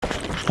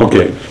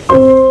Okay.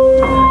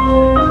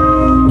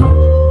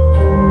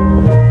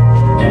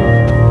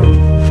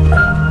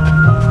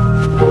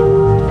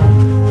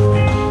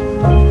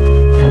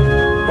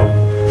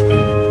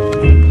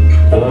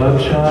 The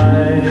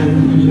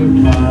chimes of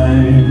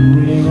time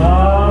ring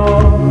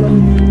out,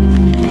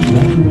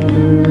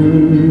 another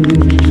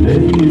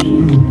day's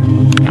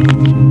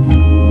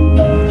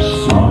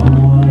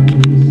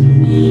someone's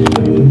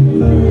living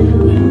there.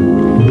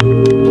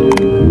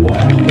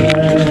 One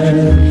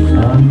that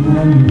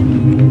someone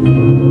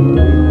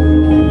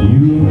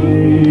you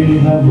may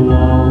have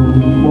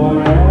longed for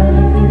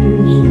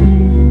as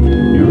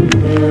your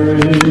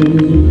courage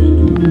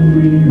to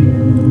renew.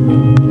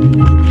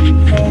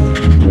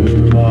 Will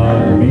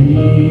not be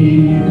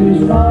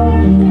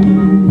disheartened.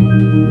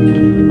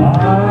 I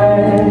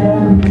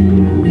am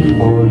here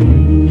for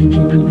you.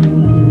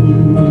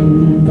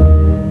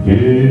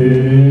 It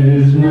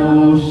is no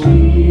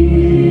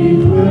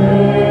secret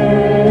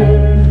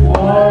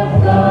what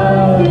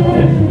God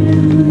can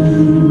do.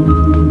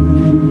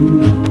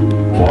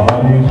 What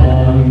is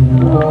done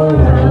for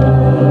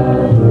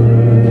others,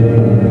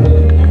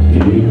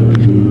 He'll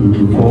do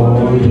for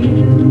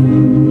you.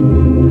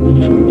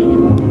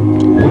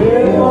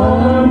 With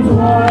arms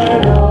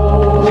wide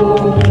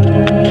open,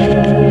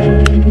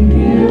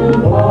 He'll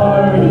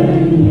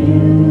pardon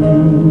you.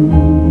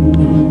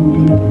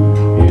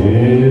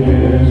 It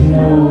is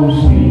no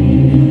secret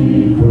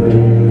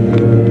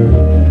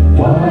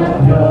what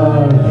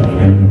God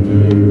can do.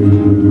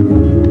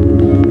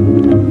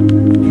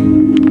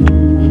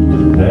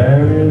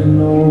 There is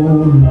no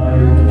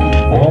night,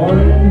 for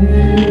in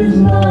His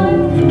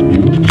light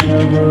you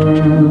never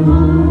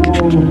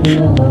walk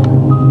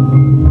alone.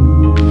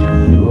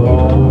 You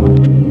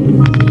always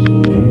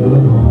stay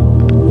alone.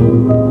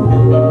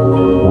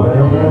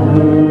 Wherever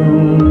you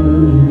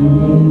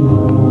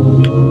go,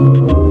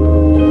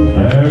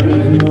 there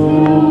is no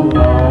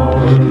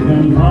power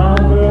can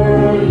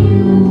conquer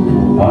you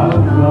while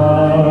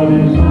God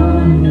is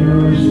on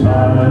your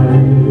side.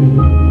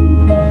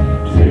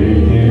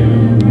 Take Him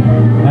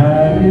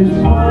at His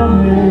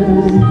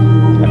promise,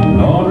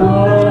 nor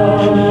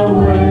run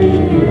away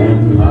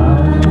and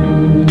hide.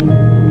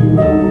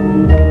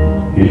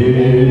 It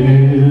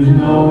is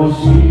no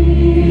secret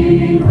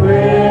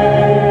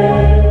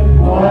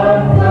what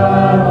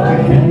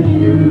God can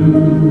do.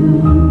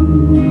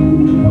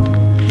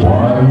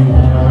 One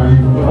time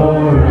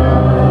for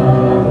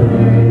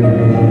others,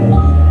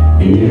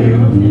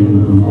 He'll do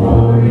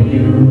for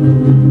you.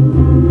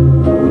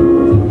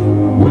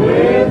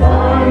 With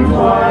arms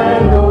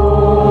wide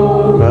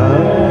open,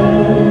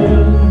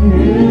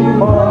 He'll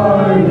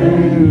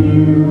pardon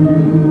you.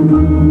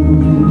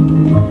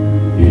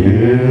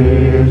 It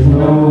is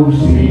no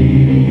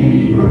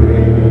secret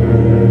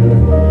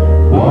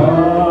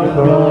what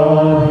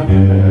God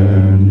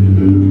can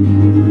do.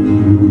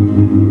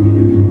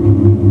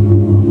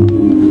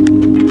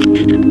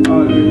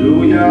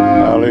 Hallelujah.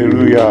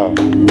 Hallelujah.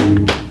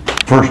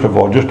 First of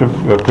all, just a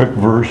quick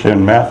verse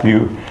in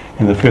Matthew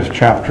in the 5th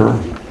chapter,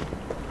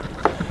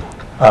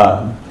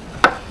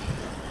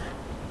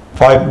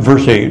 5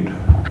 verse 8,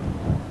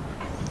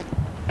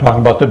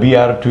 talking about the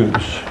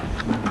Beatitudes.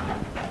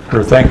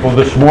 We're thankful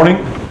this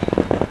morning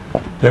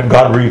that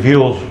God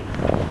reveals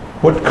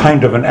what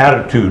kind of an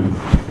attitude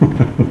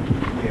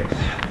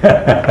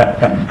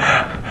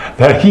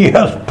that He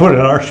has put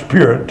in our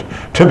spirit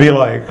to be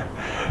like.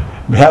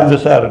 Have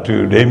this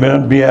attitude.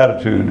 Amen.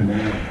 Beatitude.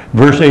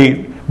 Verse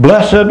 8,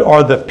 blessed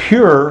are the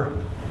pure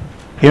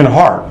in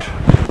heart,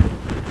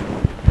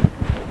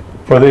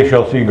 for they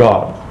shall see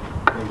God.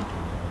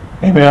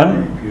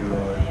 Amen.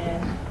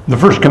 The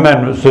first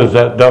commandment says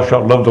that thou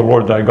shalt love the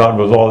Lord thy God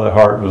with all thy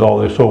heart, with all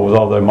thy soul, with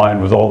all thy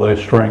mind, with all thy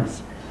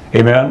strength.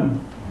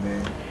 Amen.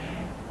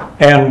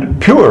 And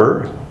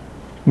pure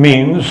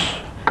means,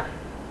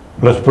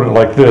 let's put it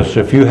like this,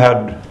 if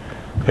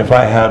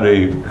I had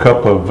a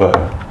cup of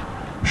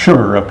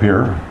sugar up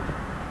here,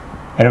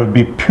 and it would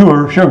be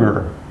pure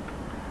sugar.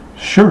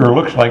 Sugar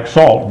looks like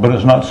salt, but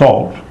it's not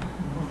salt.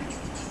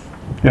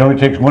 It only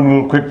takes one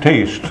little quick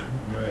taste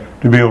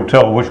to be able to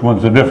tell which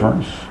one's the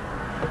difference.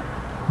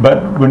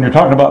 But when you're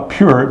talking about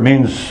pure, it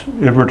means,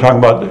 if we're talking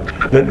about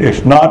that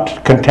it's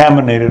not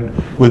contaminated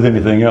with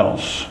anything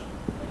else.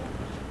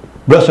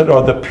 Blessed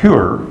are the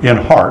pure in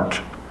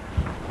heart.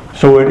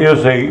 So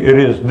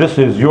this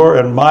is your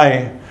and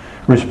my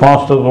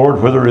response to the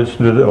Lord, whether it's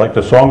like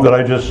the song that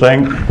I just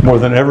sang, more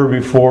than ever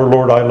before,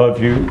 Lord, I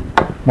love you.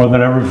 More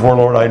than ever before,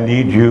 Lord, I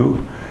need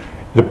you.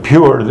 The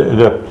pure,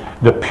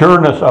 the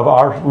pureness of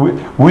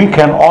we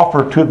can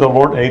offer to the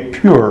Lord a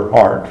pure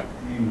heart.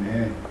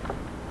 Amen.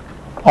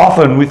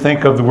 Often we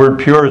think of the word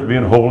pure as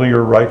being holy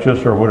or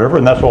righteous or whatever,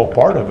 and that's all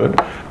part of it.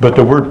 But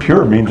the word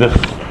pure means it's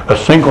a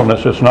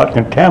singleness. It's not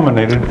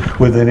contaminated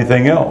with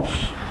anything else.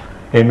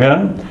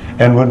 Amen?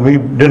 And when we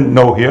didn't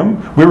know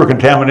Him, we were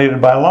contaminated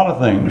by a lot of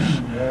things.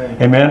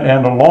 Right. Amen?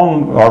 And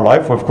along our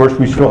life, of course,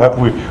 we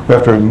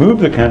have to remove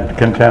the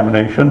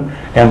contamination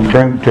and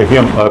bring to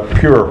Him a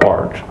pure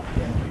heart.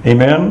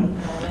 Amen?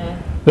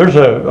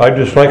 I'd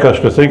just like us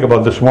to think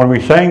about this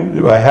morning.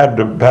 I had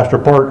Pastor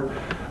Park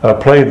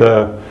play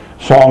the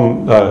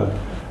song,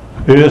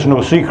 It Is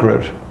No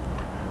Secret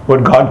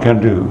What God Can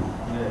Do.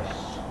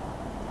 Yes.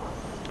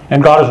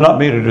 And God has not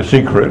made it a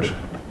secret.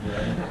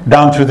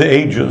 Down through the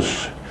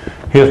ages,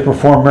 He has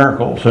performed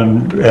miracles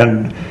and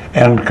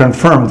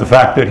confirmed the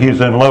fact that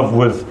He's in love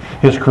with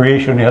His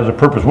creation. He has a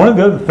purpose. One of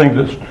the other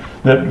things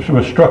that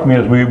struck me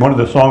as one of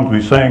the songs we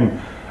sang,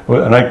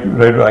 and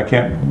I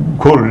can't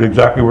quote it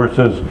exactly, where it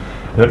says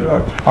that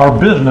our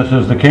business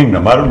is the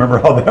kingdom. I don't remember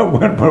how that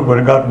went, but when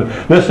it got to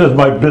this is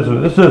my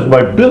business. This is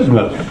my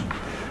business.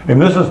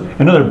 And this is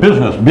another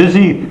business,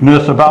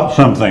 busyness about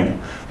something.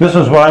 This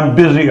is what I'm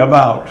busy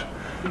about,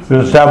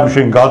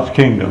 establishing God's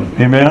kingdom.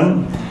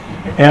 Amen?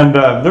 And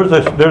I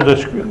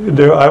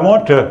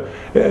want to,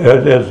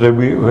 as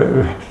we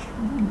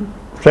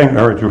sang,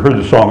 or as you heard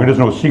the song, it is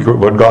no secret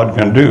what God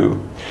can do.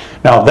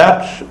 Now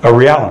that's a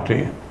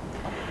reality.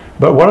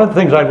 But one of the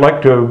things I'd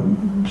like to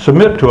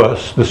submit to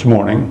us this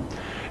morning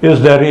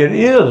is that it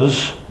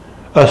is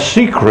a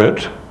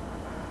secret,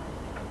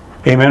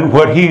 amen,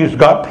 what He's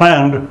got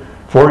planned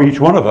for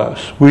each one of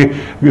us.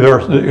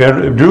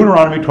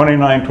 Deuteronomy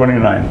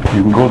 29:29.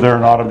 You can go there or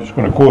not, I'm just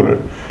going to quote it.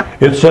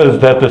 It says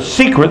that the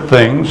secret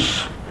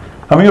things,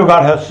 I mean,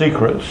 God has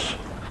secrets.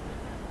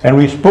 And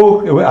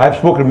I've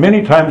spoken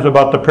many times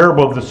about the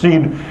parable of the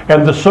seed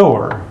and the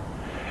sower.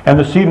 And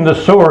the seed and the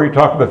sower, He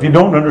talked about, if you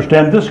don't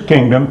understand this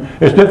kingdom,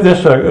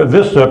 this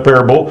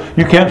parable,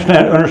 you can't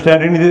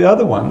understand any of the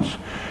other ones.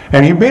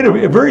 And He made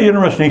a very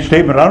interesting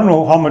statement. I don't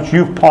know how much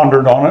you've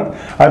pondered on it.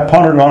 I've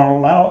pondered on it a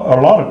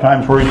lot of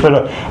times, where He said,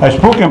 I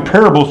spoke in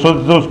parables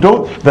so that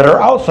those that are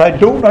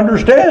outside don't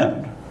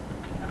understand.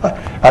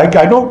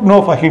 I don't know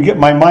if I can get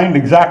my mind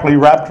exactly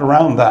wrapped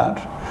around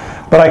that.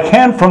 But I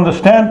can from the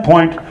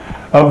standpoint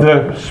of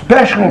the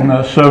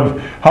specialness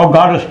of how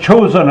God has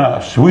chosen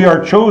us. We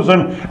are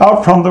chosen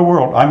out from the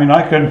world. I mean,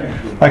 I could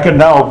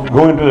now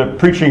go into the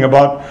preaching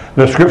about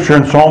the scripture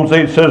in Psalms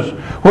 8 says,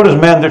 what is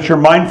man that you're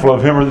mindful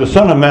of him, or the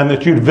son of man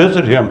that you'd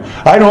visit him?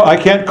 I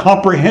can't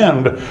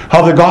comprehend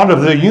how the God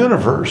of the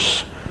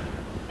universe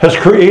has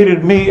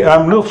created me.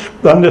 I'm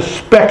this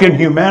speck in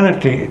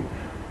humanity,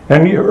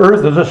 and the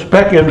earth is a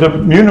speck in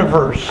the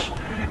universe.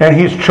 And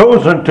He's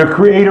chosen to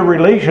create a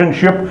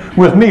relationship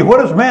with me. What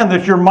is man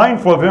that you're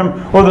mindful of him,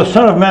 or the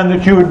son of man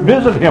that you would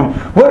visit him?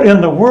 What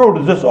in the world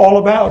is this all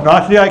about?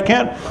 Now, I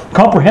can't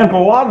comprehend a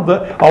lot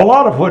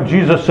of what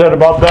Jesus said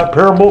about that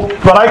parable,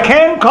 but I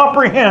can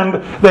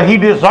comprehend that He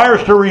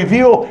desires to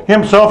reveal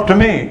Himself to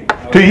me,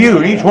 to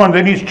you, each one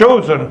that He's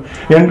chosen.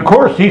 And of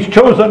course, He's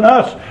chosen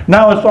us.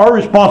 Now it's our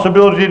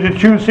responsibility to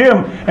choose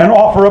Him and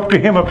offer up to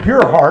Him a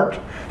pure heart,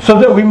 so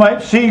that we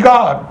might see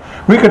God.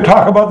 We could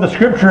talk about the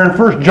scripture in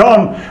 1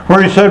 John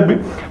where He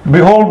said,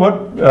 behold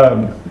what,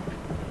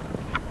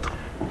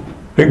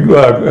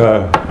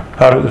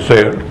 how did it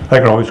say it? I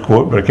can always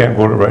quote, but I can't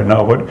quote it right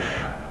now. But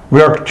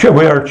we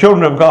are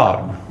children of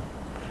God.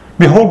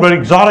 Behold what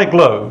exotic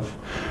love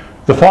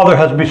the Father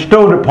has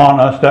bestowed upon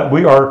us, that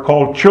we are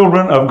called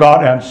children of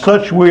God, and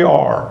such we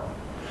are.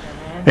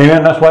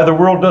 Amen. That's why the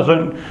world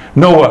doesn't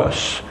know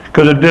us,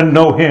 because it didn't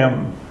know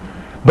Him.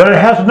 But it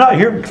has not,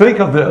 here, think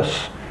of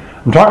this.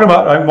 I'm talking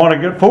about, I want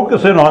to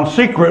focus in on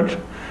secret.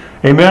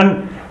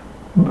 Amen.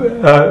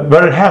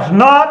 But it has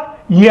not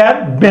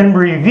yet been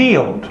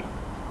revealed.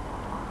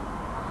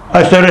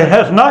 I said it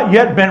has not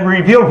yet been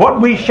revealed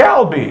what we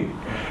shall be.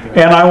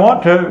 And I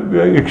want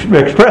to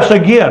express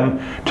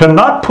again, to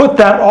not put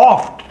that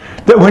off,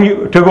 that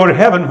to go to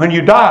heaven when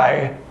you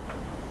die,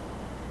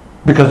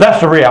 because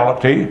that's the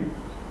reality.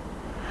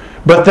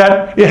 But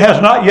that it has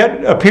not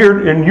yet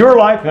appeared in your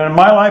life and in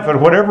my life,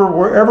 and wherever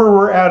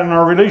we're at in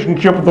our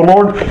relationship with the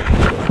Lord,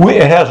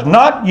 it has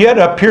not yet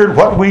appeared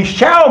what we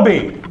shall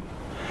be.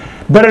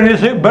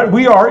 But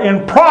we are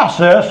in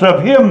process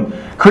of Him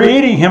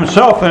creating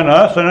Himself in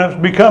us, and us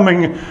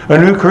becoming a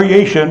new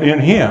creation in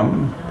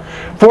Him.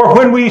 For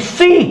when we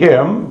see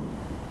Him,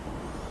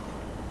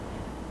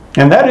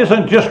 and that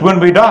isn't just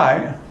when we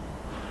die.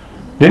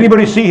 Did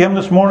anybody see Him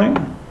this morning?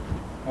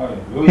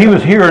 Hallelujah. He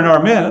was here in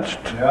our midst.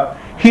 Yeah.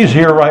 He's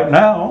here right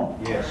now.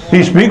 Yes.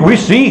 We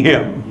see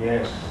Him.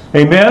 Yes.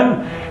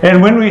 Amen.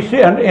 And when we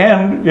see,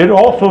 and it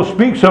also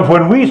speaks of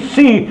when we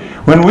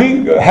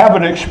have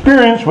an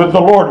experience with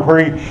the Lord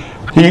where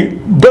He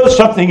does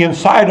something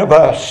inside of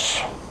us,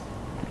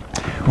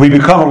 we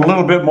become a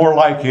little bit more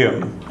like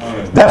Him.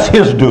 That's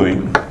His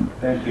doing.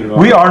 Thank you, Lord.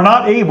 We are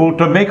not able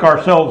to make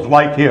ourselves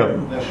like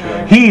Him. That's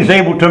right. He's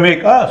able to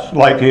make us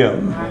like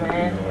Him.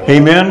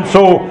 Amen.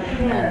 So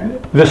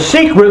the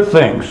secret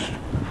things.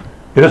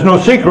 It is no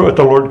secret what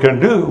the Lord can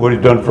do. What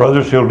He's done for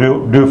others, He'll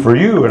do for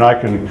you. And I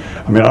don't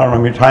know how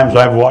many times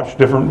I've watched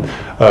different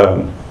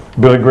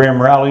Billy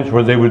Graham rallies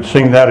where they would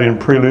sing that in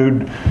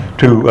prelude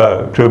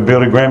to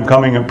Billy Graham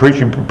coming and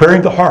preaching,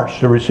 preparing the hearts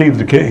to receive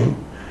the King,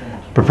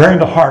 preparing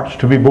the hearts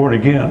to be born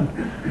again.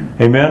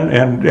 Amen.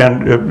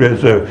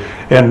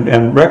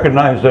 And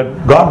recognize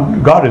that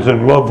God is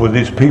in love with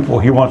these people.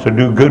 He wants to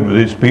do good with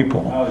these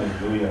people.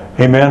 Hallelujah.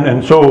 Amen.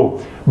 And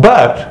so,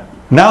 but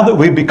now that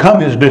we become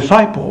His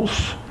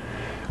disciples,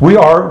 we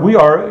are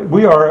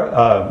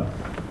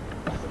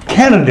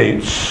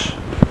candidates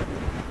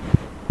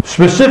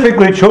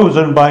specifically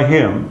chosen by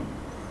Him.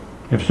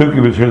 If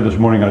Suki was here this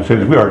morning, I'd say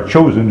this: we are a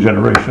chosen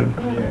generation,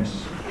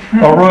 Yes.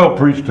 a royal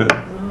priesthood.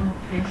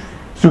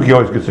 Suki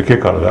always gets a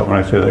kick out of that when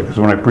I say that, because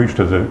when I preached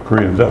to the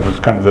Koreans, that was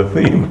kind of the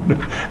theme.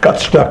 Got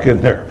stuck in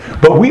there.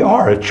 But we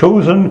are a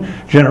chosen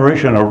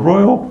generation, a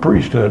royal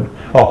priesthood,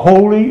 a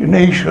holy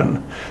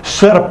nation,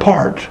 set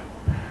apart,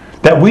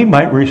 that we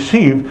might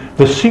receive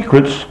the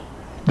secrets.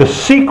 The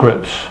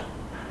secrets.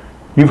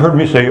 You've heard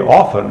me say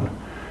often,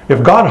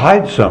 if God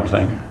hides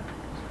something,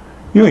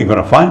 you ain't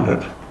going to find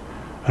it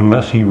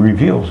unless He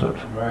reveals it.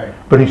 Right.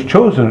 But He's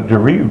chosen to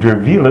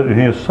reveal it in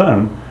His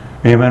Son,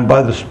 amen,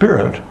 by the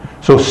Spirit.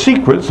 So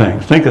secret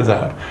things, think of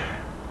that.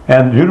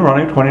 And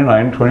Deuteronomy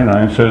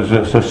 29:29 says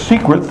this: the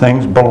secret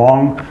things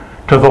belong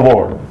to the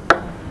Lord.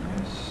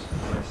 Yes.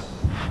 Yes.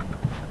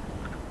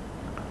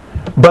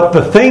 But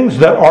the things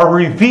that are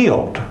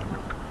revealed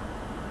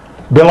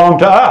belong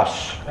to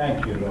us.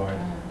 Thank you, Lord.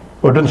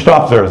 Well, it didn't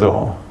stop there,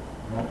 though.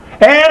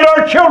 And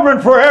our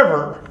children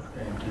forever.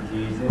 Thank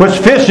you, Jesus. Which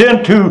fits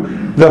into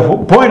the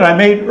point I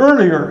made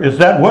earlier, is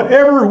that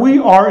whatever we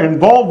are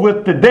involved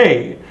with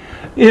today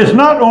is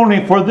not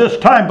only for this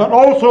time, but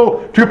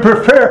also to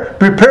prepare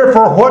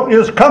for what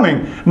is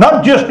coming.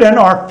 Not just in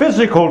our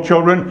physical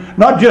children,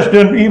 not just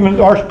in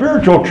even our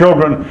spiritual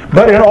children,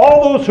 but in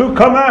all those who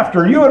come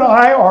after. You and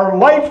I are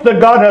lights that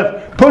God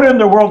has put in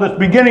the world, that's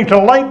beginning to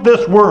light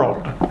this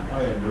world.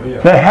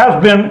 Hallelujah. That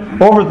has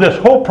been over this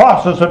whole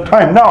process of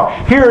time. Now,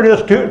 here it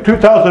is,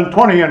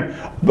 2020, and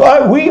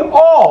we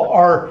all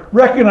are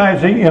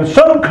recognizing in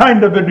some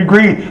kind of a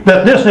degree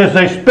that this is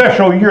a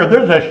special year.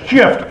 There's a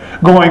shift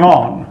going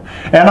on.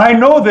 And I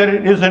know that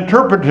it is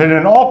interpreted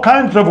in all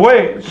kinds of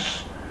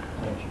ways.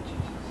 Thank you,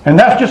 Jesus. And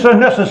that's just a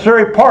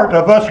necessary part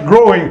of us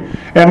growing,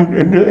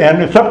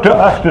 and it's up to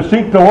us to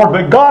seek the Lord.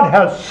 But God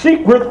has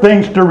secret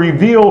things to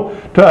reveal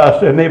to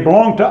us, and they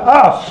belong to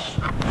us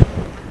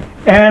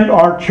and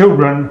our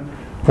children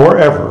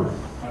forever.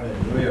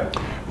 Hallelujah.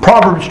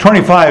 Proverbs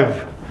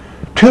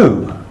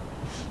 25:2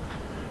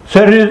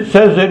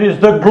 says it is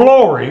the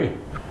glory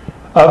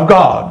of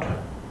God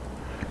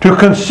to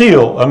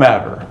conceal a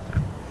matter.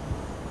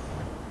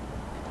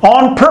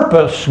 On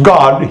purpose,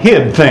 God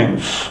hid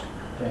things,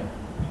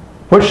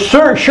 which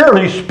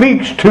surely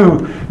speaks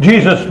to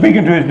Jesus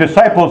speaking to His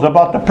disciples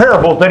about the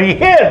parables that He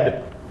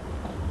hid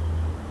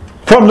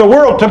from the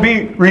world to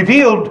be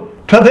revealed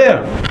to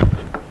them.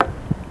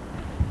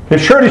 It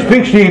surely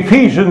speaks to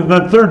Ephesians in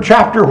the 3rd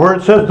chapter, where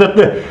it says that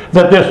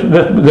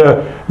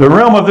the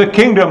realm of the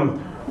kingdom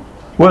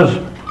was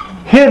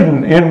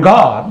hidden in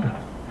God,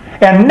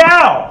 and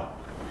now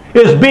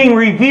is being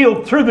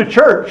revealed through the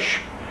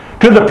church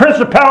to the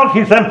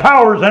principalities and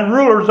powers and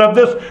rulers of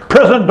this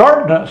present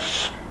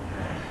darkness.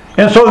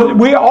 And so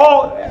we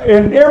all,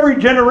 in every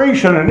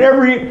generation, in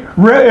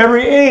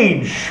every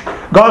age,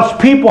 God's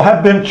people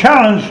have been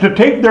challenged to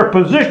take their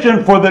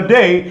position for the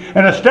day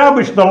and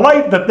establish the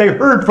light that they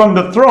heard from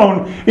the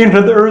throne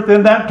into the earth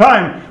in that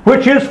time,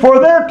 which is for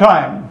their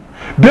time,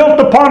 built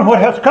upon what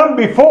has come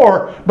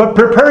before, but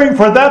preparing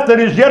for that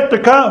is yet to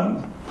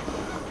come.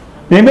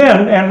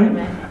 Amen. And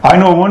I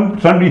know one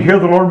Sunday here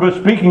the Lord was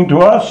speaking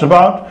to us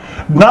about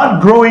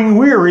not growing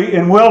weary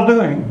in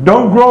well-doing.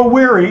 Don't grow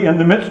weary in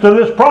the midst of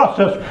this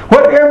process,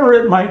 whatever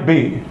it might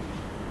be.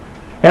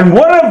 And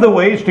one of the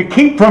ways to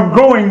keep from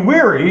growing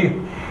weary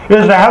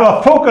is to have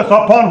a focus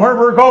upon where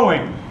we're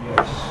going.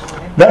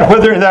 Yes.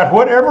 That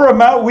whatever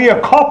amount we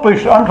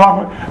accomplish, I'm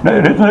talking,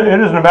 it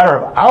isn't a matter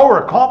of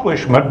our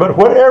accomplishment, but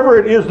whatever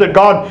it is that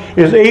God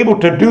is able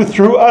to do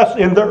through us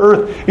in the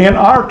earth in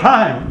our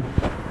time,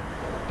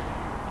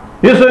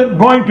 isn't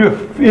going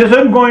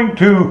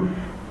to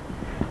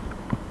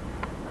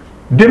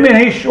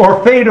diminish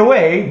or fade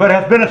away, but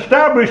has been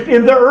established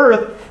in the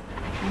earth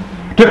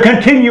to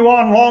continue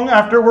on long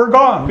after we're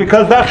gone,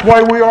 because that's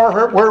why we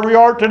are where we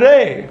are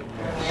today.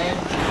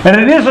 And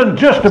it isn't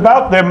just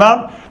about the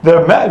amount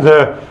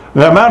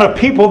of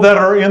people that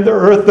are in the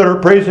earth that are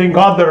praising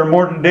God, that are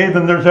more today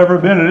than there's ever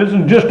been. It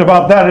isn't just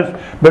about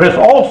that, but it's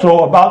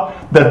also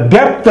about the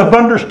depth of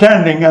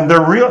understanding and the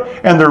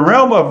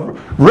realm of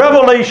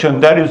revelation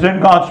that is in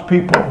God's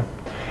people.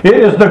 It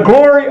is the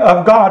glory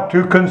of God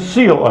to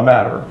conceal a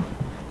matter.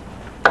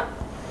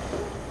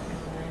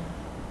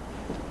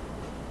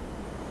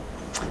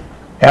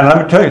 And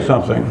let me tell you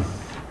something.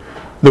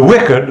 The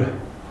wicked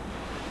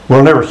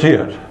will never see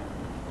it.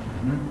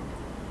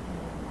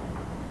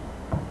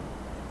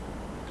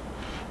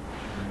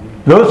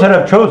 Those that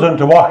have chosen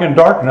to walk in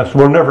darkness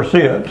will never see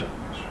it.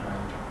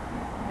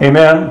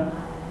 Amen.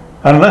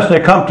 Unless they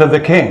come to the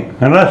King.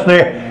 Unless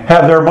they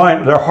have their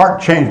mind, their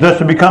heart changed. Unless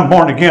they become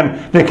born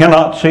again, they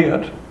cannot see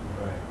it.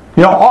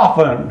 You know,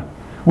 often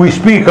we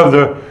speak of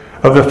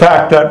the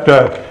fact that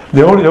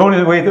the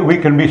only way that we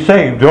can be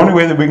saved, the only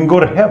way that we can go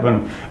to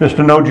heaven is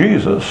to know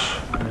Jesus.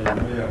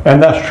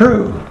 And that's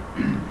true.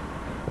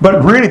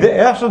 But really the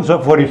essence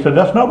of what he said,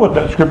 that's not what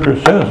that scripture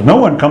says. No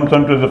one comes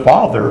unto the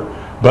Father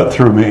but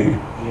through me.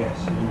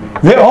 Yes. Amen.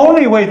 The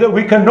only way that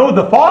we can know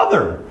the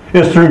Father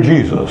is through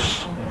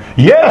Jesus.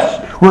 Yes,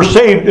 we're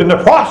saved in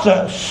the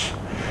process,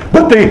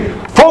 but the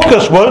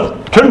focus was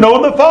to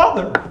know the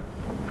Father.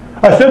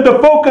 I said the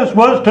focus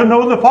was to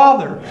know the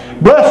Father.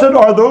 Blessed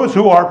are those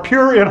who are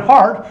pure in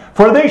heart,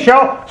 for they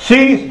shall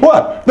see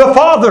what? The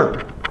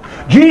Father.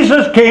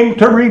 Jesus came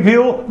to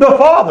reveal the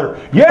Father.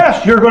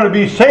 Yes, you're going to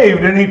be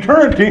saved in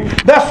eternity.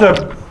 That's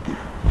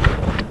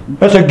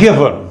a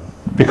given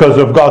because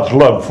of God's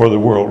love for the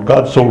world.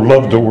 God so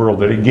loved the world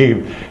that He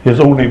gave His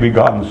only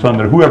begotten Son,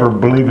 that whoever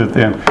believeth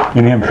in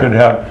Him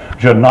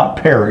should not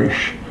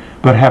perish,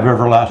 but have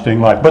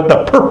everlasting life. But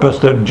the purpose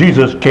that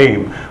Jesus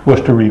came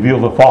was to reveal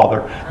the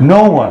Father.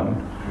 No one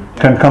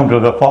can come to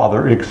the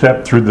Father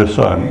except through the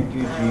Son. Thank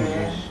you,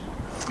 Jesus.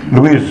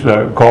 Louise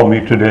called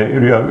me today,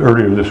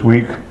 earlier this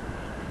week,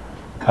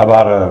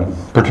 about a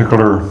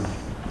particular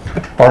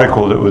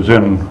article that was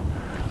in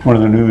one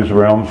of the news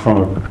realms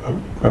from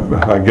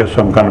I guess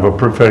some kind of a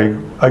prophetic,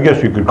 I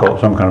guess you could call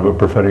it some kind of a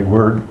prophetic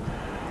word.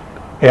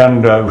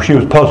 And she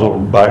was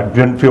puzzled by it,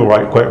 didn't feel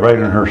quite right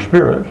in her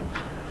spirit.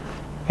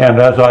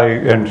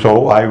 And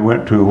so I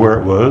went to where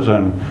it was,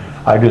 and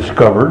I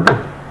discovered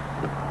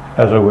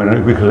as I went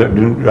in, because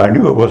I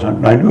knew it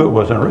wasn't right.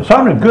 It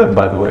sounded good,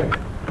 by the way.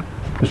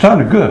 It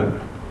sounded good.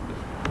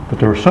 But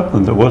there was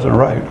something that wasn't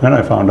right. Then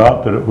I found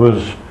out that it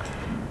was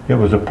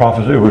a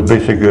prophecy. It was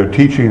basically a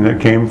teaching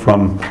that came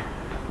from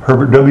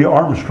Herbert W.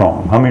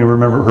 Armstrong. How many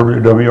remember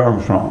Herbert W.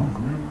 Armstrong?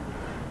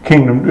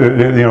 Kingdom,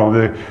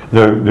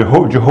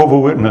 the Jehovah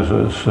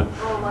Witnesses,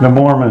 the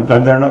Mormons,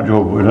 and they're not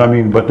Jehovah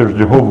Witnesses. But there's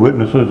Jehovah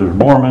Witnesses, there's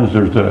Mormons,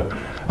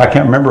 I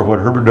can't remember what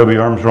Herbert W.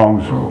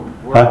 Armstrong's.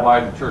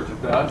 Worldwide Church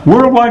of God.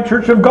 Worldwide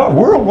Church of God.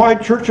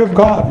 Worldwide Church of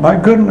God. My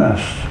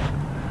goodness.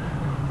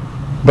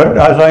 But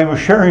as I was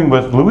sharing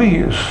with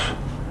Louise,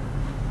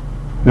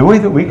 the way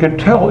that we can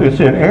tell it's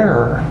in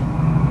error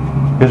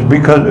is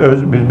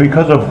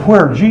because of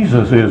where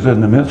Jesus is in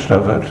the midst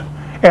of it,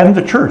 and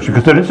the church.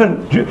 Because it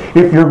isn't.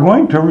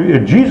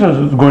 If Jesus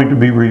is going to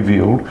be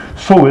revealed,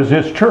 so is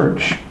His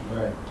church.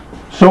 Right.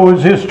 So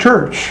is His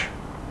church.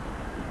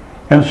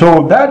 And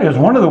so that is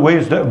one of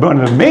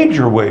the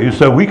major ways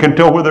that we can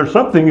tell whether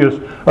something is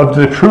of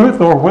the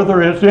truth or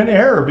whether it's in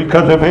error.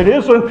 Because if it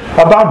isn't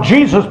about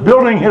Jesus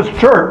building His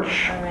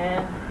church,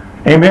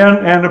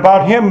 amen, and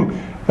about Him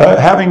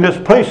having this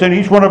place in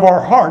each one of our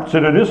hearts,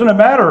 and it isn't a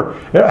matter,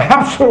 it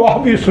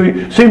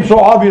obviously seems so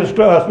obvious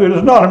to us, it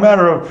is not a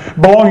matter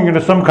of belonging into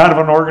some kind of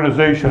an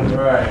organization.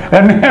 Right.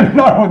 And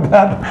not only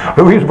that,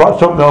 Louise brought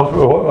something else.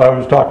 I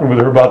was talking with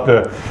her about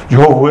the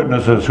Jehovah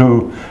Witnesses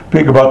who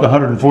speak about the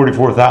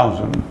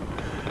 144,000.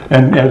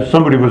 And as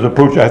somebody was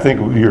approaching, I think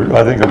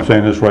I'm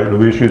saying this right,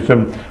 Louise, she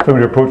said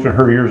somebody approaching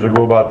her years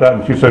ago about that,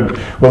 and she said,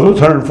 well, those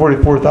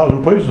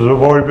 144,000 places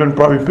have already been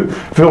probably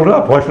filled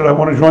up. Why should I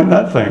want to join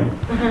that thing?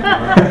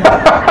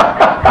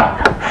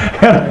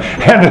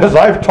 and as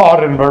I've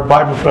taught in our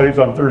Bible studies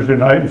on Thursday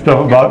night and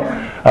stuff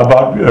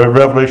about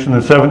Revelation, the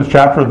 7th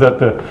chapter,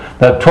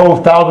 that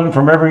 12,000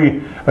 from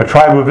every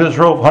tribe of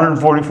Israel,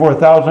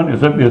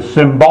 144,000 is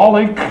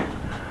symbolic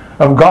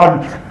of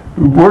God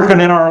working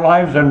in our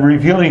lives and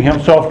revealing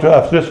Himself to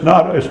us. It's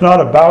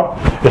not about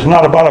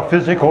a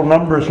physical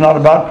number. It's not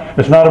about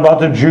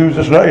the Jews.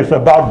 It's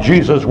about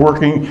Jesus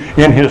working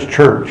in His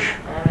church.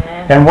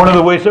 And one of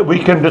the ways that we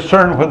can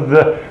discern whether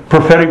the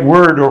prophetic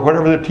word or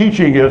whatever the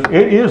teaching is,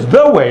 it is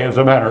the way, as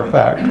a matter of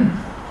fact,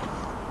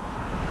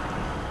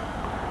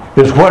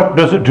 is what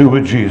does it do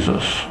with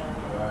Jesus?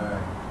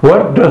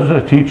 What does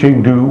the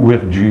teaching do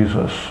with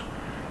Jesus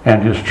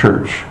and His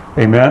church?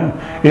 Amen?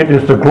 It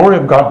is the glory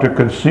of God to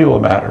conceal a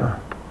matter.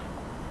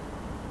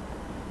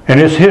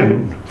 And it's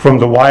hidden from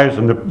the wise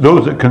and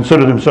those that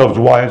consider themselves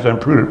wise and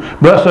prudent.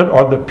 Blessed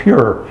are the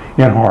pure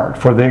in heart,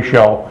 for they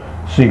shall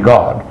see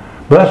God.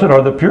 Blessed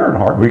are the pure in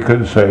heart, we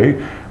could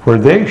say, for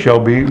they shall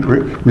be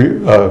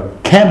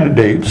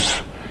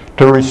candidates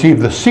to receive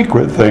the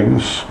secret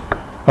things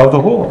of the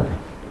Lord.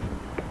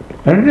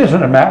 And it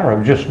isn't a matter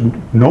of just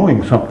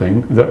knowing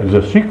something that is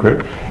a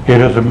secret.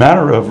 It is a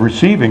matter of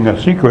receiving a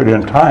secret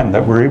in time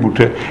that we're able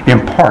to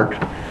impart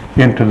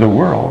into the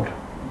world.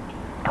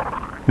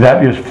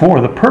 That is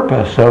for the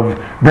purpose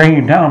of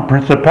bringing down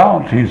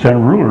principalities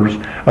and rulers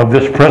of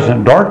this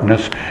present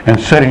darkness and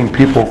setting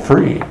people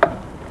free.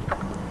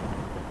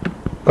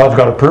 God's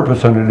got a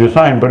purpose and a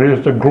design, but it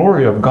is the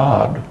glory of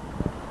God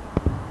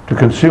to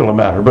conceal a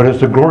matter. But it's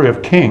the glory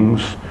of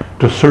kings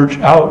to search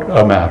out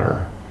a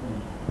matter.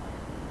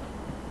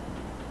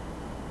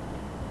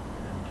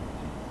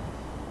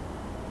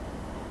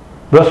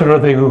 Blessed are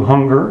they who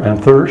hunger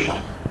and thirst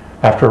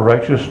after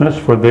righteousness,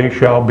 for they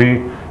shall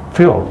be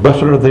filled.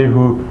 Blessed are they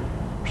who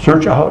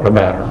search out a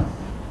matter.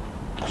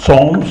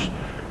 Psalms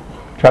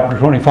chapter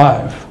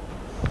 25,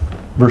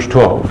 verse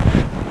 12.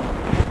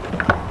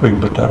 We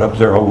can put that up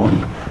there. I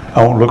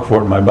won't look for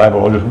it in my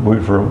Bible. I'll just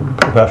wait for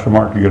Pastor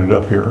Mark to get it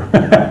up here.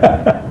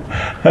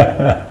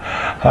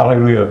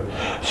 Hallelujah.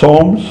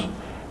 Psalms,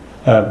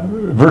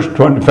 verse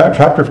 20, in fact,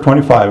 chapter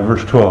 25,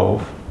 verse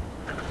 12.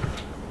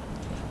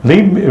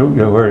 Lead me,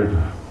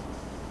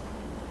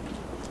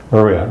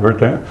 Where are we at? Right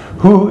there.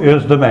 Who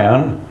is the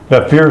man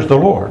that fears the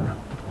Lord?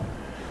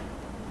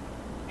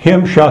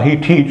 Him shall he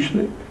teach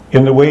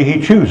in the way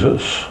he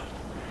chooses.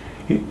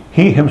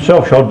 He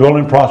himself shall dwell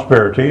in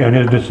prosperity, and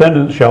his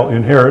descendants shall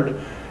inherit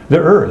the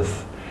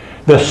earth.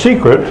 The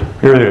secret,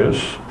 here it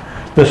is,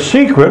 the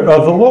secret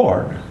of the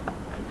Lord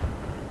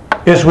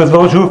is with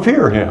those who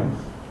fear him.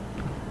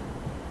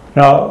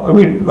 Now,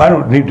 I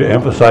don't need to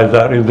emphasize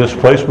that in this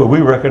place, but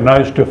we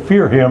recognize to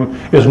fear him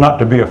is not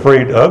to be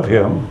afraid of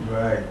him.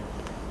 Right.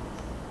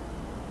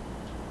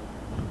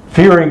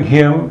 Fearing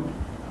him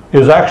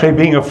is actually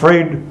being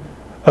afraid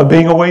of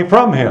being away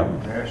from him.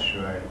 That's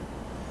right.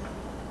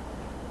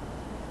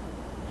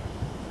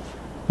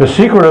 The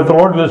secret of the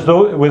Lord is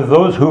with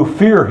those who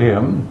fear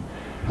him.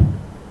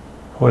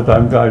 A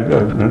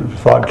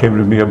thought came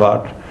to me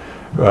about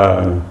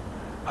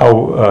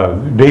how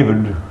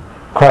David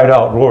cried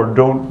out, "Lord,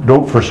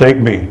 don't forsake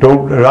me.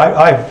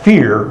 I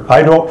fear.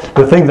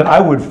 The thing that I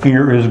would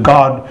fear is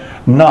God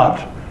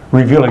not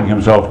revealing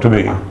himself to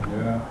me."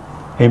 Yeah.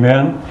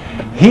 Amen.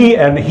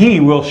 He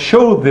will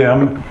show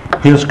them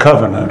his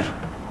covenant.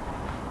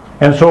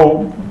 And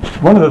so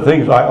one of the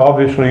things I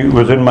obviously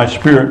was in my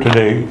spirit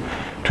today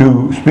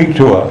to speak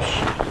to us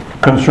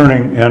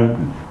concerning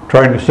and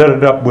trying to set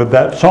it up with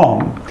that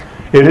song.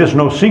 It is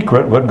no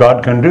secret what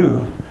God can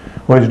do.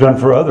 What he's done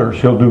for others,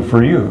 he'll do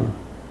for you.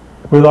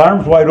 With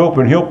arms wide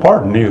open, he'll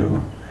pardon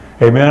you.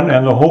 Amen.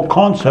 And the whole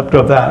concept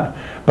of that.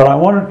 But I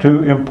wanted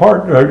to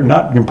impart, or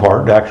not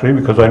impart actually,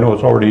 because I know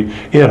it's already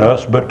in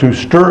us, but to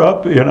stir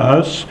up in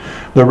us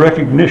the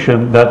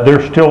recognition that there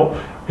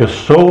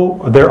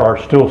are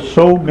still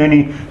so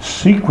many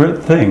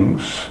secret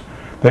things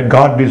that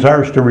God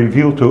desires to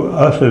reveal to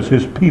us as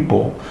his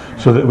people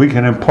so that we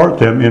can impart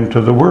them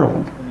into the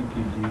world. Thank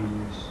you,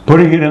 Jesus.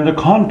 Putting it in the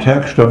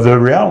context of the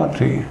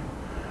reality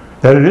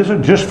that it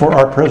isn't just for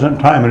our present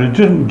time, and it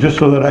isn't just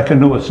so that I can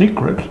know a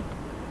secret.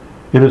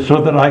 It is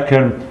so that I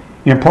can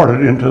impart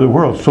it into the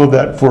world, so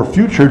that for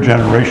future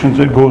generations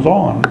it goes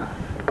on.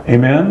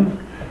 Amen?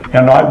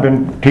 And I've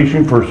been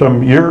teaching for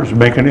some years,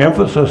 making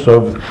emphasis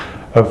of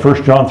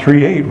 1 John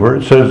 3:8, where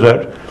it says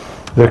that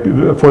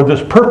for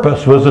this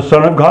purpose was the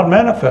Son of God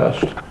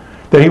manifest,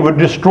 that he would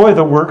destroy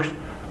the works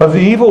of the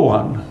evil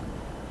one.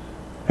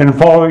 And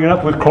following it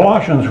up with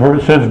Colossians, where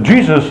it says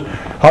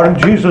how did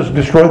Jesus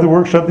destroy the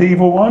works of the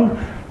evil one?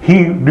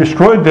 He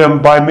destroyed them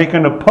by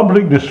making a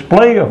public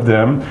display of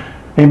them,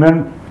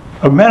 amen,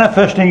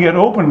 manifesting it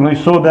openly,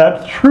 so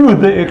that through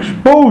the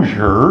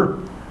exposure,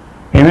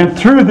 amen,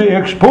 through the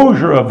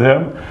exposure of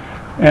them,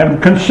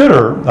 and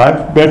consider,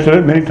 I've mentioned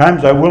it many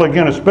times, I will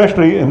again,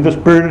 especially in this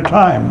period of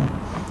time,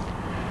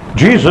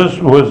 Jesus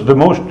was the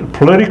most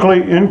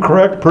politically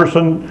incorrect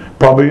person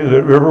probably that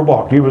ever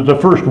walked. He was the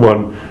first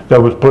one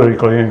that was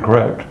politically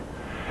incorrect.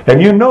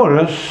 And you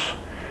notice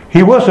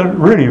he wasn't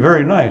really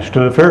very nice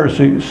to the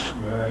Pharisees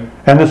Right.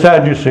 and the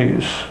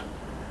Sadducees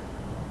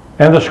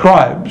and the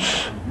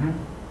scribes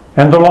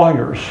and the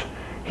lawyers.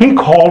 He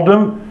called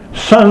them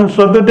sons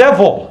of the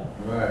devil.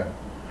 Right.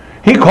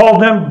 He called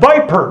them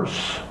vipers.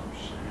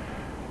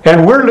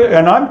 And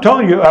I'm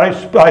telling you,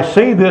 I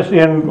say this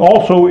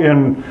also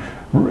in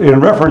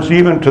reference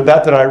even to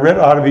that I read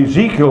out of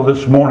Ezekiel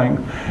this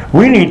morning.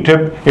 We need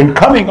to, in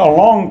coming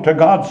along to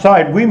God's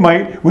side, we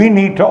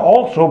need to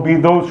also be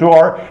those who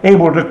are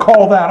able to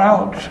call that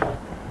out.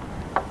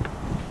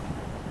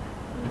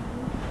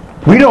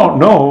 We don't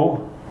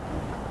know.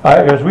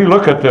 As we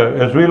look at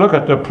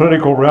the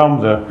political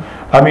realm,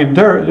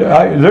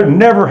 there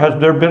never has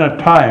there been a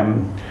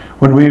time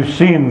when we've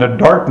seen the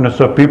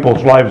darkness of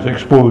people's lives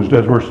exposed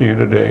as we're seeing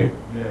today.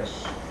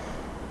 Yes.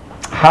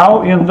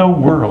 How in the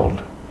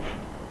world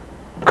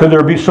could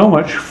there be so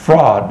much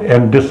fraud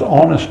and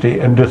dishonesty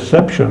and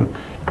deception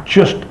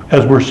just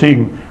as we're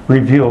seeing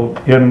revealed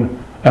in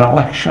an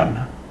election?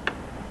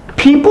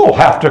 People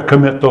have to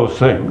commit those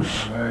things.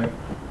 Right.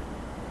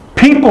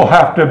 People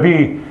have to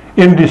be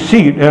in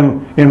deceit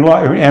and in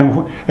lie,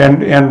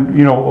 and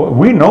you know,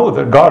 we know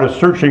that God is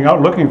searching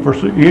out, looking for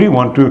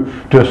anyone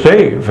to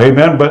save,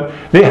 amen. But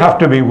they have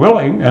to be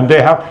willing, and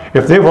they have,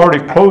 if they've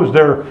already closed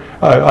their.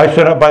 I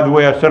sent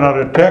out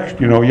a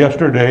text,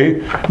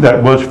 yesterday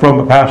that was from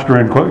a pastor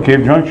in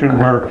Cave Junction,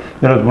 where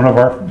that is one of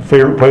our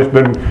favorite places,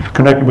 been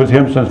connected with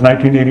him since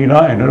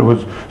 1989, and it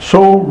was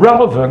so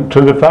relevant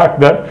to the fact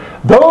that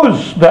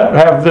those that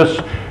have this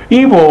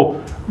evil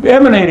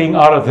emanating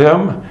out of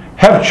them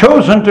have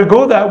chosen to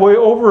go that way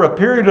over a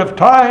period of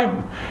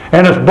time,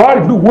 and it's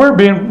brought.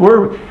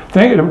 We're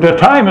thinking the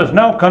time is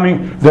now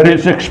coming that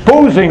it's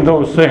exposing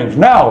those things.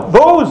 Now,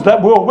 those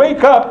that will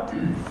wake up,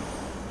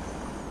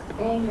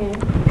 Amen.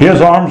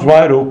 his arms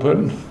wide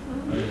open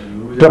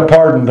to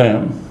pardon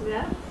them.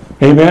 Yeah.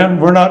 Amen.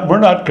 We're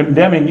not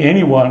condemning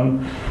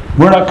anyone.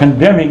 We're not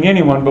condemning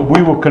anyone, but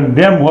we will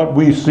condemn what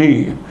we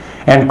see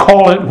and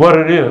call it what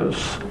it is.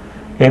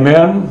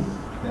 Amen.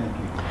 Thank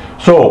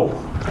you. So,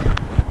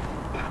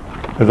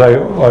 as I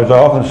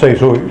often say,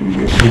 so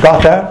you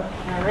got that?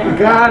 You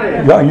got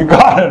it. Yeah, you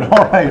got it.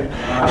 All right.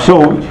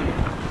 So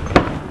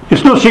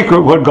it's no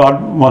secret what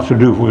God wants to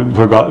do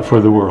for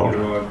the world.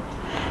 Lord.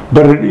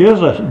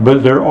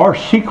 But there are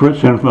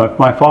secrets in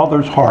my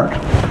Father's heart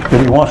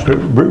that He wants to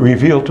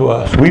reveal to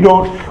us.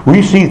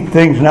 We see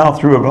things now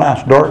through a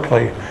glass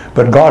darkly,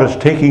 but God is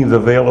taking the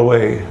veil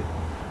away.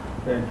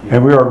 Thank you.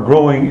 And we are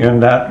growing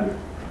in that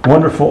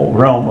wonderful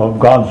realm of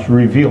God's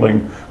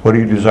revealing what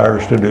He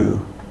desires to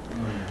do.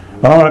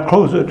 I want to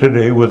close it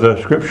today with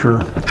a scripture.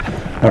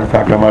 Matter of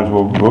fact, I might as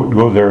well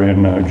go there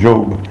in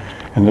Job,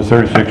 in the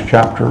 36th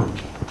chapter.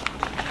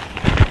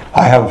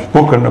 I have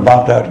spoken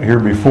about that here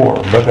before,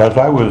 but as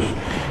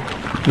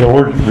the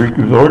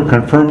Lord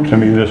confirmed to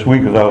me this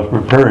week as I was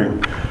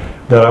preparing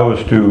that I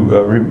was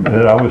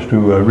to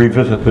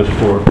revisit this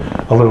for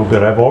a little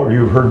bit.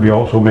 You've heard me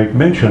also make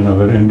mention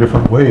of it in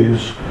different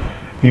ways,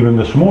 even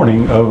this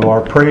morning, of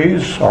our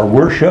praise, our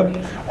worship,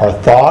 our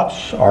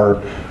thoughts,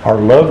 our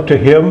love to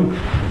Him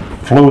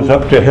flows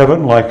up to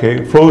heaven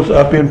flows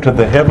up into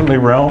the heavenly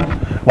realm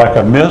like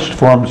a mist,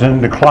 forms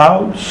into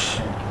clouds.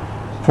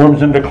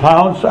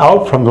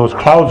 Out from those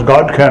clouds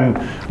God can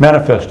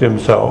manifest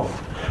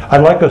Himself.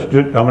 I'm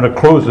going to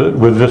close it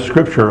with this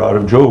scripture out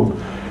of Job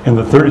in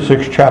the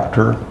 36th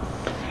chapter,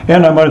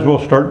 and I might as well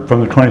start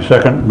from the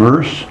 22nd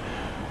verse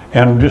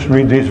and just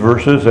read these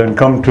verses and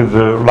come to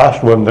the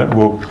last one that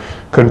will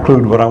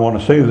conclude what I want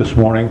to say this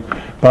morning.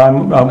 But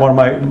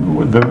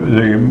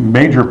the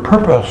major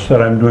purpose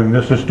that I'm doing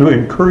this is to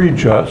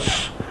encourage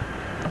us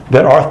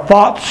that our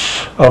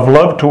thoughts of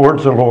love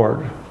towards the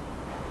Lord,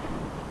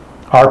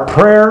 our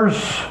prayers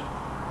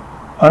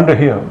unto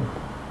Him,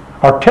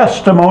 our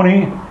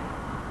testimony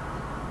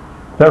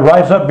that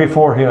rise up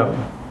before Him,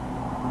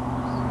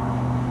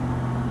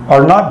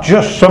 are not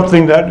just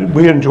something that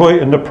we enjoy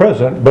in the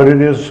present, but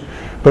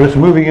it's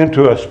moving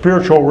into a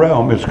spiritual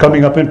realm. It's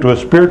coming up into a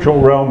spiritual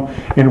realm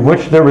in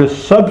which there is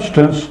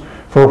substance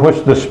for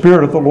which the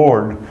Spirit of the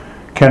Lord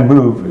can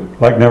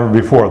move like never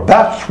before.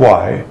 That's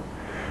why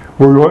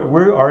we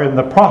are in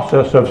the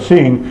process of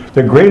seeing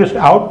the greatest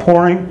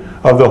outpouring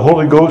of the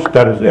Holy Ghost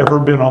that has ever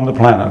been on the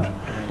planet.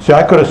 See,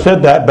 I could have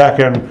said that back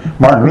in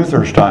Martin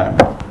Luther's time.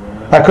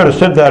 I could have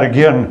said that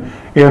again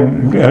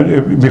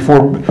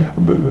before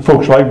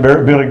folks like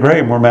Billy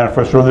Graham were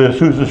manifest, or the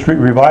Azusa Street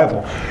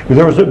Revival.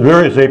 There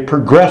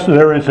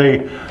is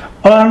a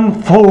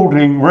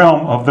unfolding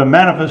realm of the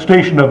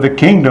manifestation of the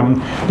kingdom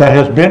that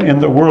has been in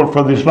the world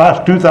for these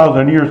last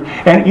 2,000 years,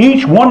 and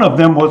each one of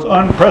them was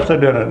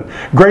unprecedented,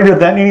 greater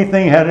than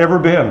anything had ever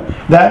been.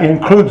 That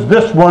includes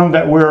this one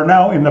that we are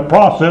now in the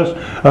process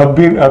of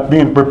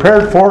being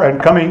prepared for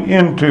and coming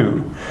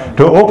into,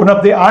 to open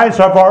up the eyes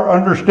of our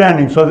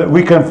understanding so that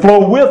we can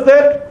flow with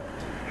it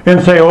and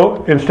say,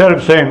 instead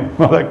of saying,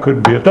 well, that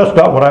could be it. That's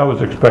not what I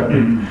was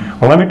expecting.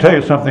 Well, let me tell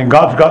you something.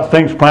 God's got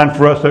things planned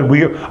for us that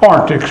we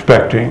aren't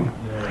expecting,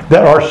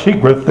 that are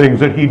secret things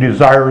that He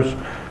desires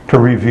to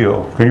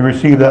reveal. Can you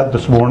receive that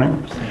this morning?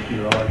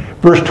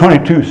 Verse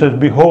 22 says,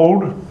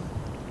 behold,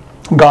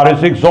 God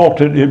is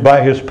exalted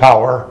by His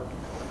power.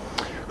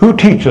 Who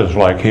teaches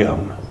like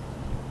Him?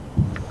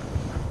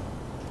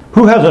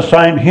 Who has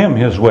assigned Him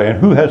His way, and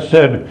who has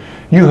said,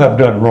 you have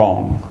done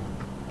wrong?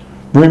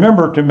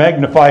 Remember to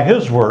magnify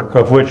His work,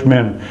 of which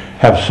men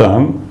have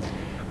sung.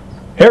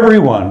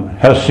 Everyone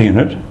has seen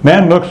it.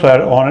 Man looks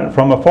on it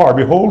from afar.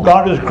 Behold,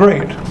 God is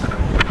great.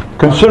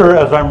 Consider,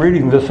 as I'm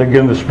reading this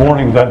again this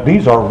morning, that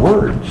these are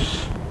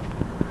words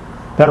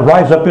that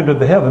rise up into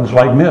the heavens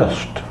like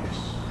mist.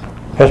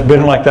 Has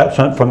been like that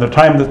from the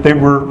time that they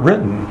were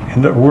written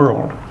in the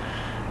world.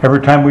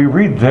 Every time we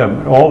read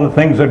them, all the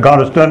things that God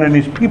has done in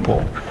His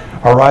people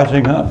are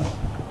rising up.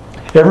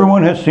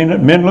 Everyone has seen it.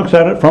 Men looks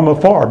at it from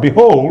afar.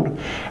 Behold,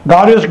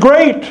 God is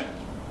great,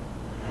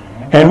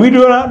 and we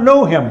do not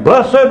know Him.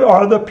 Blessed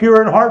are the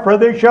pure in heart, for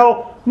they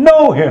shall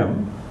know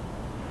Him.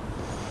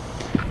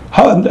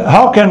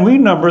 How can we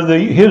number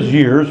His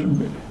years?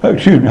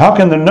 How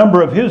can the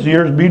number of His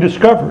years be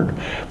discovered?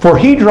 For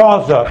He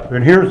draws up,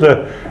 and hear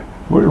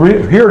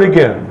it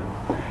again.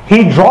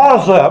 He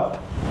draws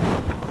up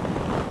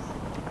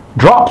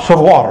drops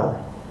of water,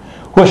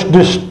 which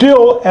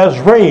distill as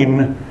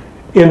rain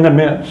in the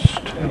midst.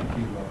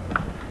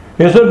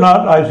 Is it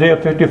not Isaiah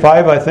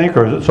 55, I think,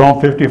 or is it Psalm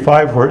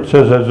 55, where it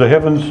says, as the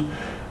heavens,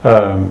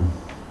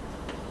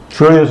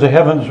 surely as the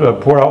heavens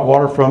pour out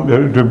water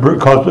to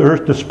cause the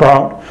earth to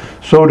sprout,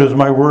 so does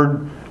my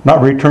word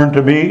not return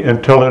to me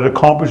until it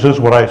accomplishes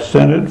what I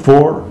sent it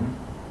for.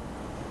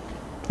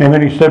 And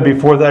then he said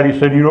before that, he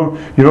said, you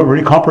don't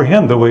really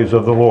comprehend the ways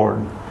of the Lord.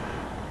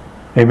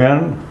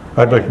 Amen?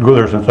 I'd like to go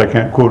there since I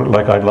can't quote it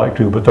like I'd like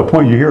to, but the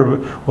point, you hear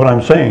what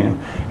I'm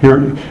saying.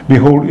 Here,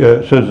 behold,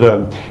 it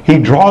says, He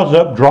draws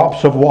up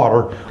drops of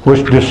water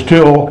which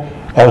distill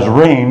as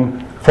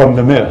rain from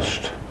the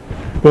mist.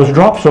 Those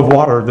drops of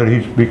water that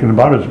he's speaking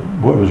about is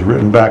what was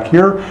written back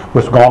here,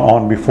 what's gone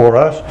on before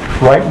us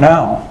right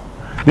now.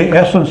 The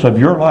essence of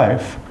your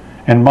life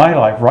and my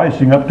life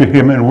rising up to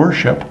Him in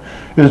worship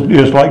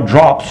is like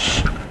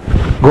drops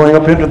going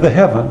up into the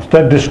heavens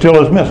that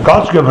distill as mist.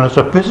 God's given us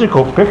a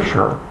physical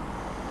picture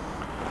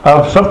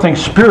of something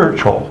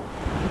spiritual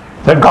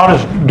that God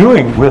is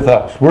doing with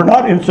us. We're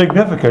not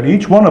insignificant.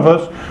 Each one of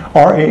us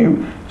are a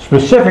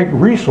specific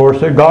resource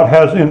that God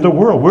has in the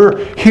world. We're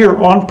here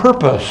on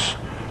purpose.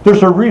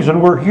 There's a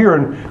reason we're here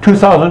in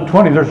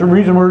 2020. There's a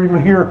reason we're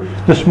even here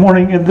this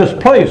morning in this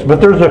place.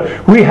 But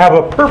we have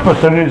a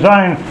purpose and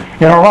design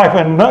in our life,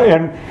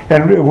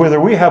 and whether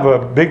we have a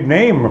big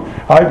name,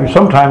 I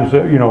sometimes,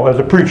 as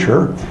a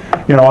preacher,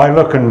 I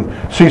look and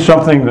see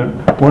something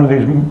that one of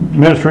these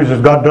ministries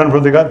has got done where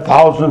they got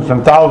thousands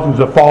and thousands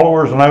of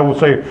followers, and I will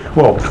say,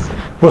 well,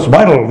 what's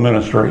my little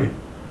ministry?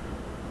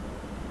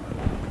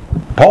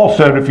 Paul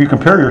said, if you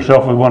compare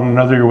yourself with one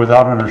another, you're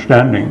without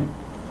understanding.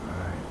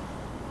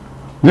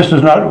 This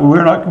is not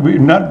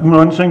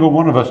one single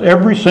one of us.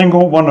 Every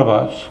single one of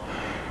us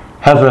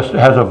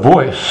has a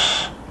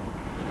voice,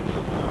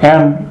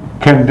 and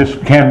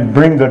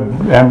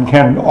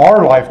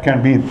our life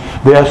can be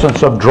the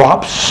essence of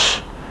drops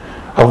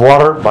of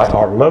water by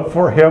our love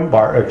for Him,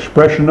 by our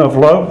expression of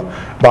love,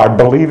 by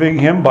believing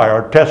Him, by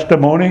our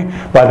testimony,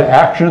 by the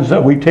actions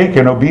that we take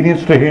in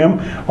obedience to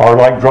Him, are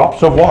like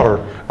drops of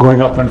water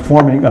going up and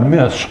forming a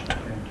mist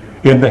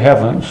in the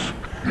heavens.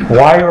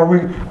 Why are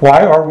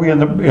we in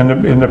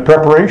the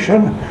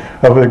preparation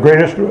of the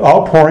greatest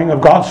outpouring of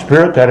God's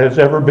Spirit that has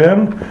ever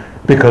been?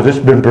 Because it's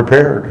been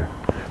prepared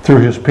through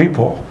His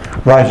people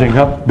rising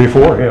up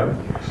before Him.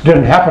 It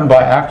didn't happen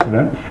by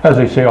accident, as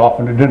they say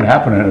often. It didn't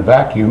happen in a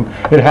vacuum.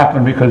 It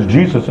happened because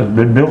Jesus has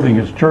been building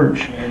His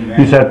church. Amen.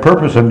 He's had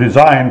purpose and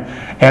design,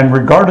 and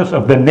regardless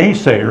of the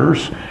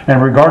naysayers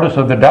and regardless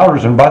of the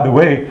doubters, and by the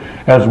way,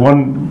 as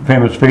one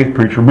famous faith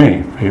preacher,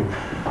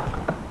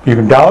 you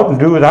can doubt and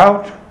do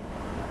without,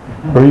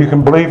 or you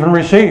can believe and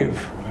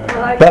receive.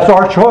 That's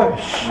our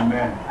choice.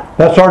 Amen.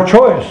 That's our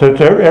choice.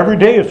 Every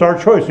day it's our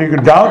choice. You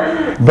can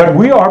doubt, but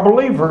we are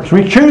believers.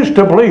 We choose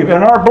to believe,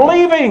 and our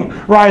believing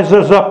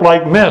rises up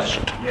like mist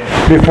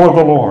before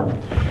the Lord.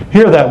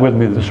 Hear that with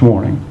me this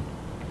morning.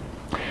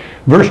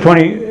 Verse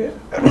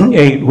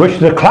 28, which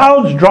the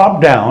clouds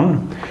drop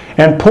down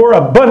and pour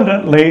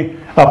abundantly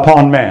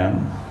upon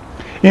man.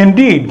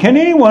 Indeed, can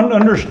anyone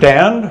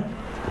understand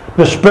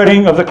the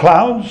spreading of the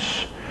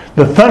clouds?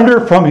 The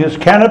thunder from His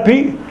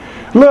canopy?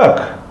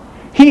 Look,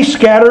 He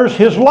scatters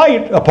His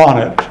light upon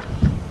it.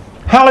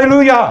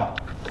 Hallelujah.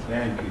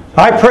 Thank you.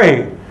 I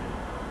pray,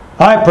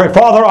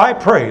 Father, I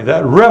pray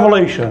that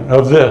revelation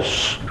of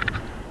this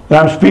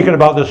that I'm speaking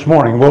about this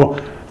morning will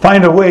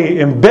find a way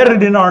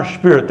embedded in our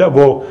spirit that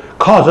will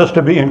cause us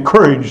to be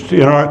encouraged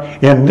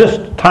in this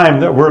time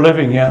that we're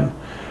living in,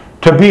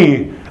 to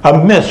be a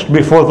mist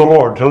before the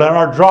Lord, to let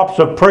our drops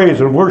of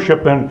praise and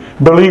worship and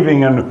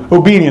believing and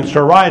obedience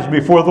arise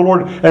before the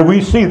Lord, and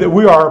we see that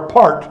we are a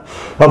part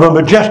of a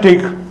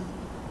majestic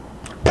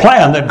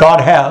plan that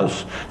God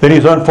has, that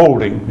He's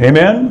unfolding.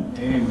 Amen?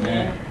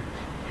 Amen.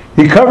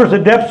 He covers the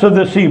depths of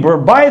the sea, where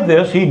by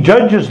this He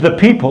judges the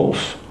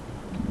peoples.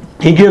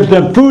 He gives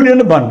them food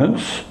in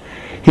abundance.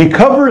 He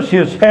covers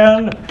His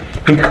hands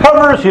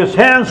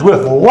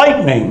with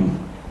lightning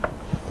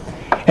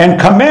and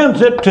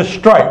commands it to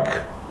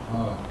strike.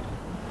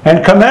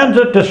 And commands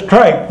it to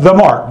strike the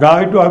mark.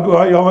 Now,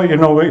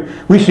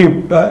 we see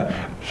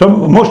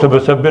most of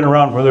us have been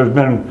around where there's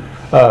been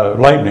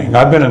lightning.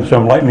 I've been in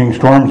some lightning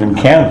storms in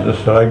Kansas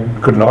that I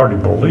couldn't hardly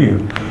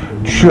believe.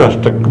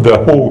 Just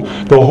the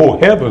whole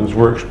heavens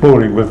were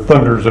exploding with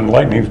thunders and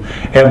lightnings,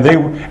 and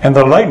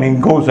the lightning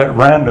goes at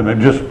random. It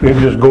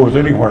just goes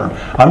anywhere.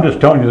 I'm just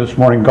telling you this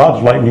morning,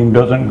 God's lightning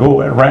doesn't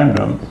go at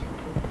random.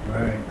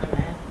 Right.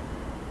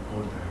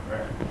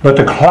 But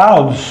the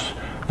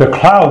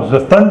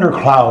thunder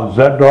clouds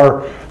that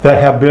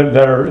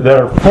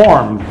are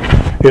formed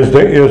is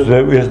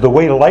the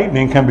way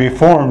lightning can be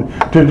formed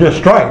to just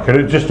strike, and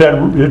it's just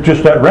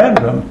at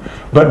random.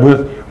 But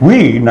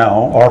we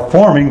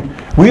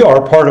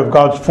are part of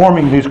God's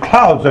forming these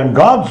clouds, and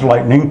God's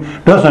lightning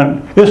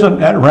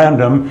isn't at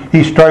random.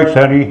 He strikes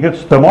and He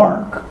hits the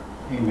mark.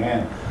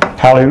 Amen.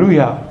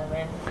 Hallelujah.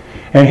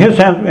 And His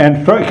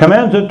hand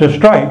commands it to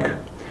strike.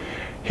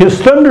 His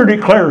thunder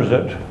declares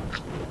it.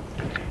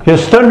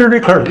 His thunder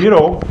declares,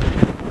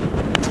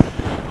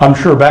 I'm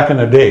sure back in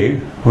the day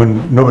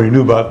when nobody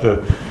knew about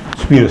the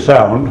speed of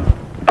sound,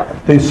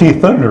 they'd see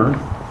thunder,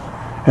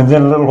 and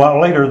then a little while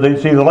later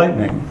they'd see the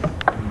lightning.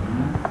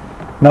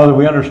 Now that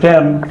we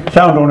understand,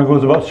 sound only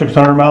goes about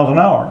 600 miles an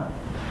hour.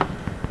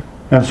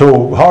 And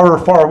so however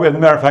far away, as a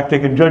matter of fact, they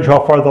can judge how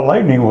far the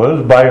lightning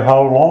was by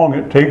how long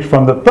it takes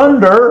from the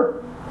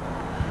thunder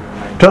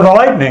to the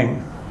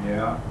lightning.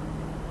 Yeah.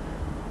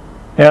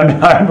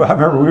 And I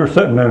remember we were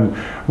sitting in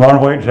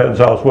Ron Whitehead's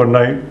house one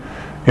night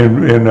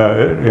in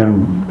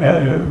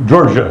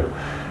Georgia,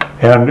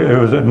 and it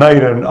was at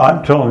night, and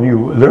I'm telling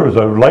you, there was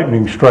a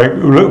lightning strike.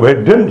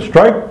 It didn't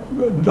strike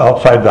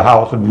outside the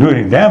house and do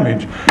any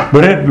damage,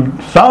 but it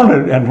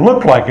sounded and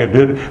looked like it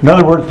did. In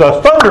other words,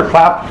 the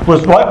thunderclap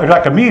was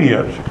like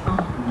immediate.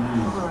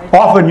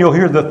 Often you'll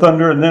hear the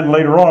thunder, and then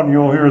later on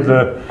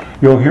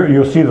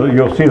you'll see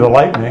the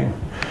lightning.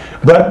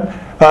 But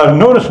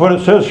notice what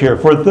it says here.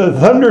 For the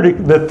thunder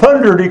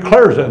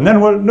declares it, and then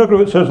look at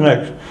what it says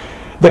next.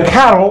 The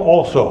cattle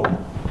also.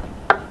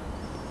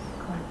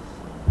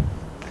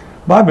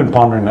 But I've been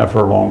pondering that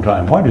for a long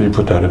time. Why did he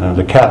put that in there?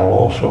 The cattle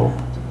also.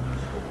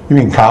 You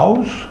mean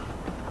cows?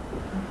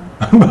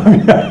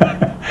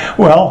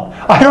 Well,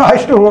 I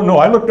still don't know.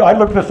 I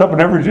looked this up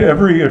in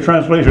every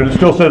translation. It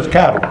still says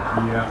cattle.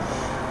 Yeah.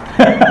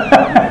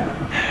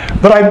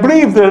 But I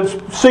believe that it's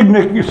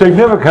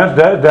significant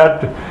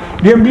that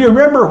do you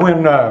remember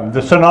when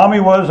the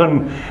tsunami was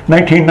in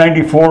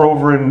 1994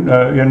 over in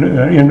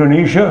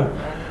Indonesia?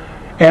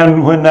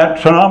 And when that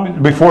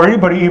tsunami, before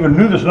anybody even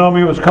knew the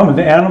tsunami was coming,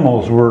 the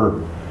animals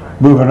were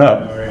moving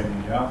up Already,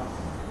 yeah.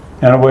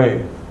 and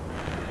away.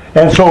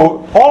 And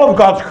so all of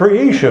God's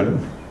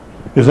creation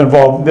is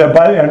involved.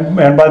 And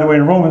by the way,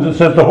 in Romans it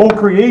says the whole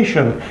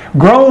creation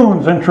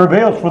groans and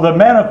travails for the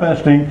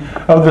manifesting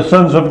of the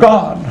sons of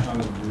God.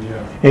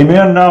 Hallelujah.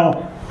 Amen.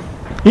 Now,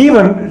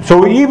 and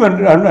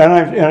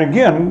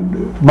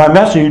again, my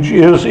message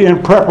is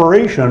in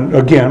preparation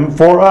again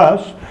for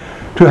us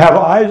to have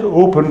eyes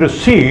open to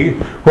see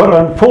what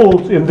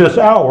unfolds in this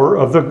hour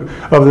of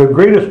the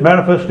greatest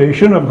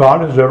manifestation of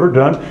God has ever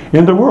done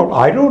in the world.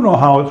 I don't know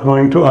how it's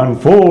going to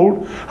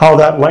unfold, how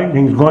that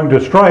lightning is going to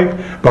strike,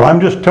 but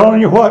I'm just telling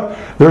you what,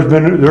 there has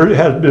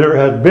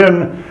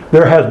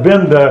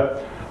been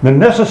the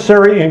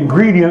necessary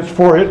ingredients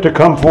for it to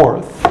come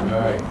forth.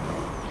 Right.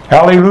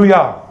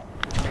 Hallelujah.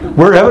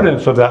 We're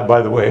evidence of that,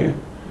 by the way.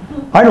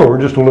 I know we're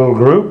just a little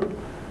group,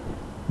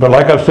 but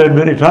like I've said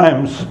many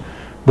times,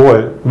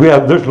 boy,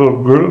 there's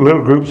little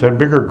groups and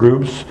bigger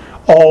groups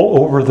all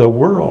over the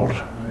world.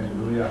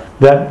 Hallelujah.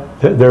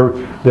 That their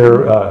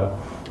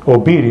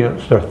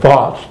obedience, their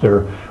thoughts,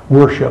 their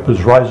worship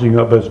is rising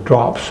up as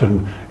drops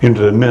and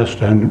into the mist,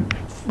 and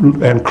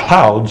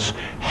clouds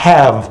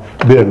have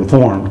been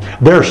formed.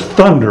 There's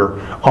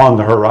thunder on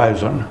the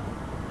horizon.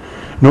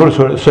 Notice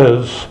what it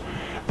says.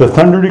 The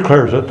thunder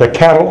declares it, the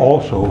cattle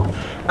also,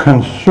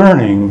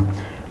 concerning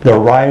the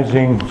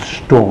rising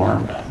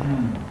storm.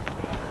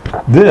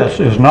 This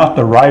is not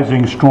the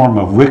rising storm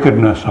of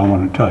wickedness, I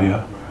want to tell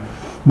you.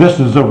 This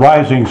is the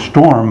rising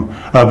storm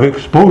of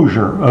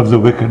exposure of the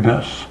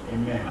wickedness,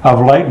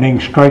 of lightning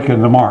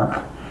striking the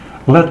mark.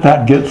 Let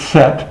that get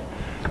set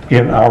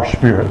in our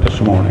spirit this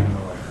morning.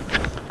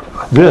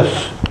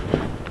 This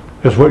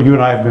is what you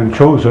and I have been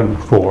chosen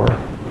for,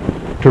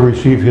 to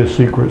receive His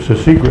secrets. The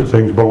secret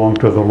things belong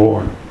to the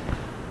Lord.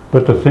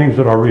 But the things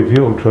that are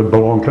revealed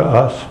belong to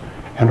us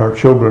and our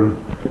children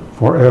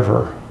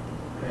forever.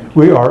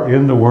 We are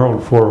in the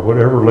world for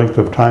whatever length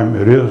of time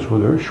it is,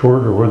 whether it's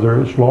short or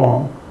whether it's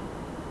long.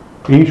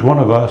 Each one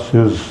of us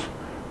is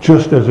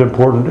just as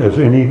important as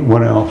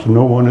anyone else.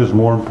 No one is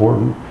more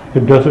important.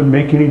 It doesn't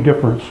make any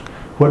difference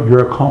what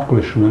your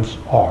accomplishments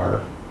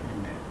are.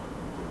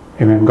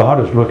 Amen. God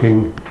is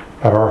looking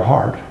at our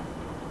heart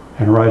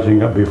and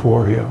rising up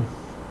before Him.